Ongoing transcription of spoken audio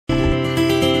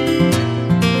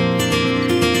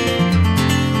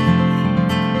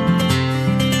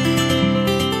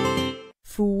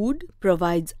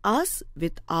provides us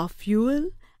with our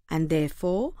fuel and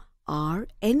therefore our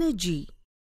energy.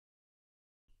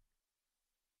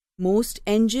 Most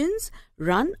engines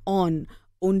run on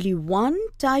only one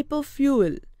type of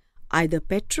fuel, either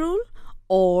petrol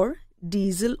or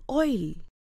diesel oil.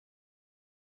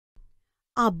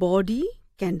 Our body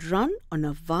can run on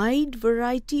a wide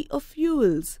variety of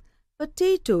fuels: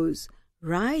 potatoes,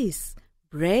 rice,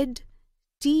 bread,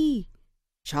 tea,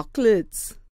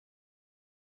 chocolates.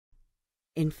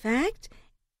 In fact,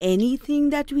 anything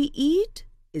that we eat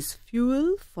is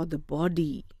fuel for the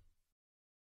body.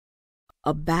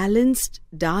 A balanced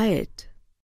diet.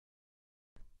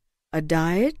 A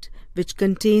diet which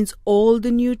contains all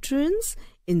the nutrients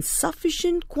in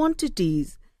sufficient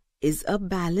quantities is a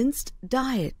balanced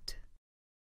diet.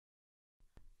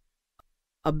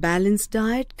 A balanced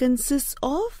diet consists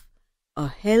of a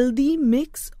healthy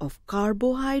mix of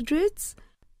carbohydrates,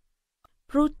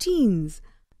 proteins,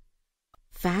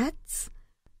 fats,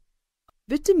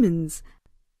 vitamins,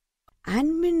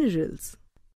 and minerals.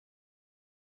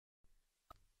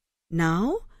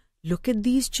 Now, look at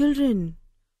these children.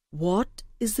 What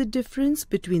is the difference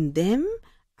between them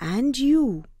and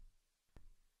you?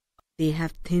 They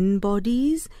have thin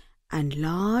bodies and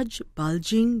large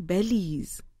bulging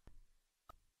bellies.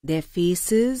 Their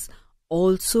faces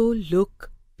also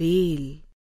look pale.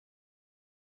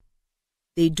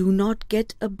 They do not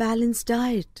get a balanced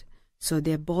diet, so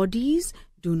their bodies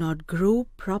do not grow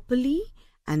properly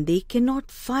and they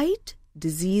cannot fight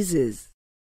diseases.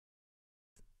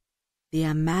 They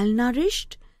are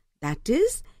malnourished, that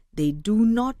is, they do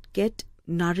not get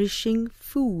nourishing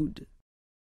food.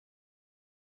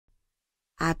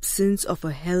 Absence of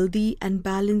a healthy and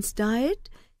balanced diet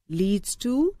leads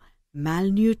to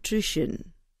malnutrition.